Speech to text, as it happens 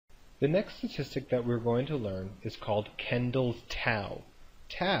The next statistic that we're going to learn is called Kendall's tau.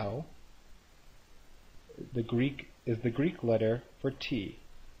 Tau is the Greek letter for T,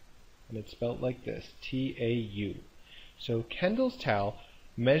 and it's spelled like this, T-A-U. So Kendall's tau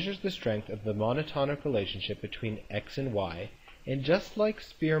measures the strength of the monotonic relationship between x and y, and just like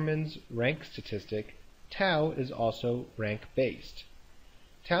Spearman's rank statistic, tau is also rank-based.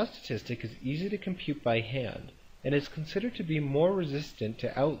 Tau statistic is easy to compute by hand, and is considered to be more resistant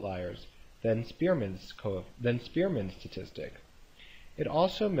to outliers than Spearman's statistic. It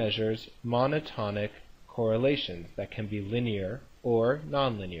also measures monotonic correlations that can be linear or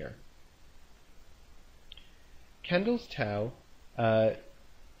nonlinear. Kendall's tau,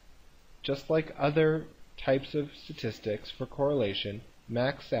 just like other types of statistics for correlation,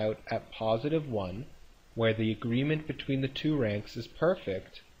 max out at +1, where the agreement between the two ranks is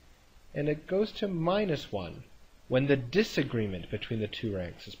perfect, and it goes to -1, when the disagreement between the two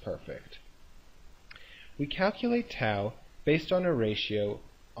ranks is perfect. We calculate tau based on a ratio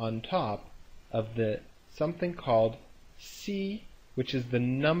on top of something called C, which is the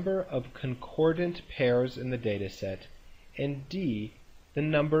number of concordant pairs in the dataset, and D, the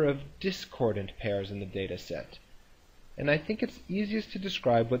number of discordant pairs in the dataset. And I think it's easiest to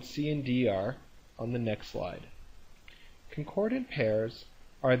describe what C and D are on the next slide. Concordant pairs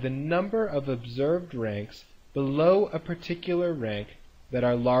are the number of observed ranks below a particular rank that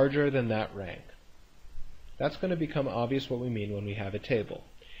are larger than that rank. That's going to become obvious what we mean when we have a table.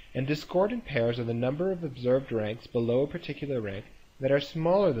 And discordant pairs are the number of observed ranks below a particular rank that are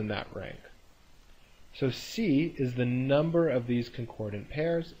smaller than that rank. So C is the number of these concordant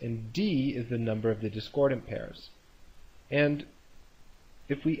pairs, and D is the number of the discordant pairs. And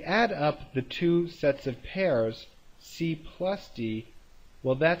if we add up the two sets of pairs, C plus D,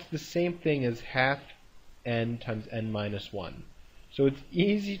 well, that's the same thing as half n times n minus 1. So it's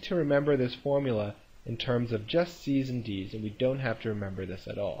easy to remember this formula in terms of just C's and D's, and we don't have to remember this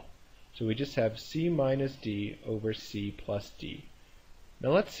at all. So we just have C minus D over C plus D. Now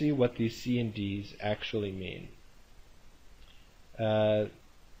let's see what these C and D's actually mean.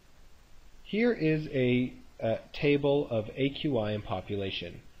 Here is a table of AQI and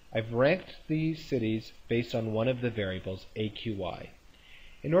population. I've ranked the cities based on one of the variables, AQI.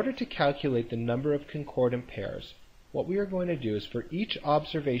 In order to calculate the number of concordant pairs, what we are going to do is for each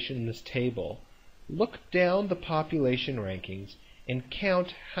observation in this table, look down the population rankings and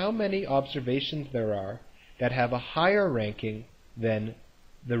count how many observations there are that have a higher ranking than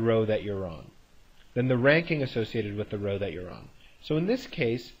the row that you're on, than the ranking associated with the row that you're on. So in this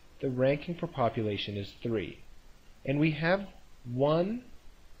case, the ranking for population is 3. And we have 1,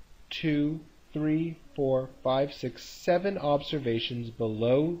 2, 3, 4, 5, 6, 7 observations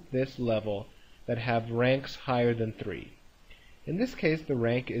below this level that have ranks higher than 3. In this case, the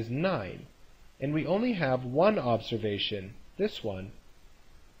rank is 9. And we only have one observation, this one,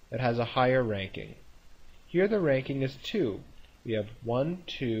 that has a higher ranking. Here the ranking is 2. We have 1,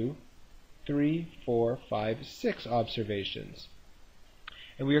 2, 3, 4, 5, 6 observations.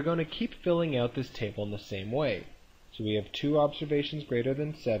 And we are going to keep filling out this table in the same way. So we have 2 observations greater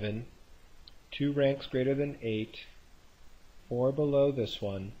than 7, 2 ranks greater than 8, 4 below this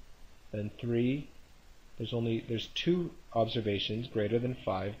one, then 3. There's 2 observations greater than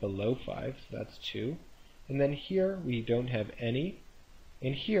 5 below 5, so that's 2. And then here we don't have any.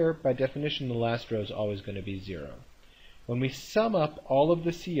 And here, by definition, the last row is always going to be 0. When we sum up all of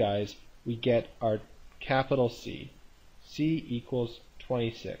the CIs, we get our capital C. C equals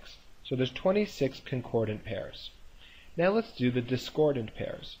 26. So there's 26 concordant pairs. Now let's do the discordant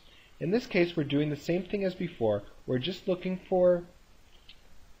pairs. In this case, we're doing the same thing as before. We're just looking for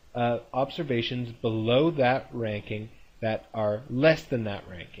observations below that ranking that are less than that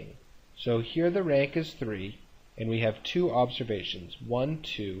ranking. So here the rank is 3, and we have 2 observations, 1,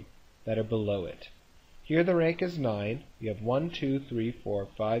 2, that are below it. Here the rank is 9. We have 1, 2, 3, 4,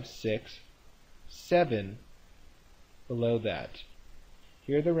 5, 6, 7 below that.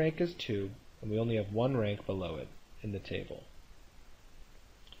 Here the rank is 2, and we only have 1 rank below it in the table.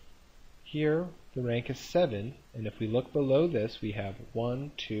 Here the rank is 7, and if we look below this, we have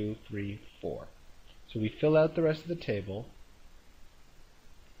 1, 2, 3, 4. So we fill out the rest of the table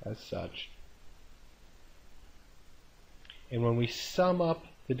as such. And when we sum up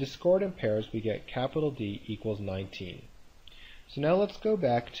the discordant pairs, we get capital D equals 19. So now let's go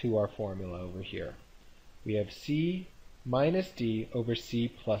back to our formula over here. We have C minus D over C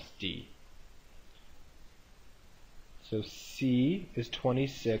plus D. So C is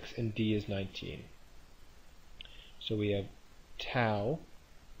 26 and D is 19. So we have tau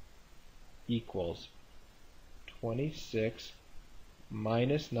equals 26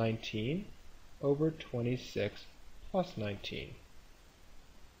 minus 19 over 26 plus 19,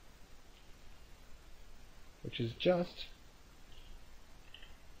 which is just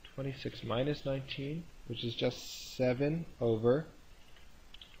 26 minus 19, which is just 7 over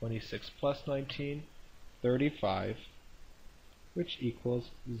 26 plus 19, 35, which equals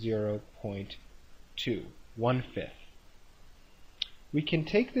 0.2, 1/5. We can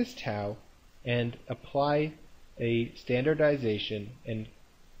take this tau and apply a standardization and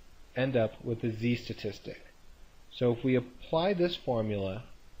end up with a z-statistic. So if we apply this formula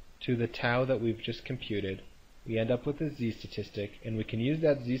to the tau that we've just computed, we end up with a z-statistic, and we can use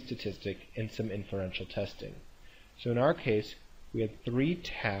that z-statistic in some inferential testing. So in our case, we had 3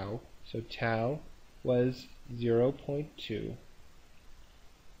 tau, so tau was 0.2,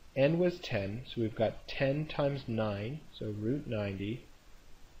 n was 10, so we've got 10 times 9, so root 90,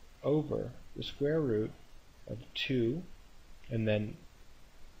 over the square root of 2, and then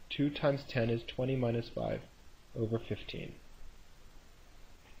 2 times 10 is 20 minus 5 over 15.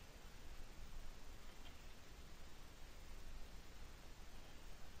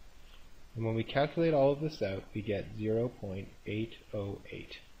 And when we calculate all of this out, we get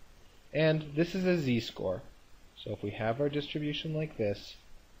 0.808. And this is a z-score. So if we have our distribution like this,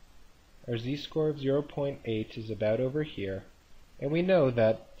 our z-score of 0.8 is about over here. And we know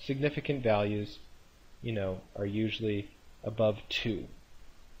that significant values, are usually above 2.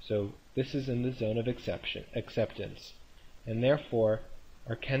 So this is in the zone of acceptance. And therefore,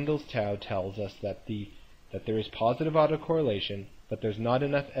 our Kendall's tau tells us that there is positive autocorrelation, but there's not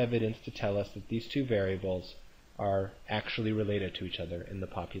enough evidence to tell us that these two variables are actually related to each other in the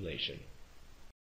population.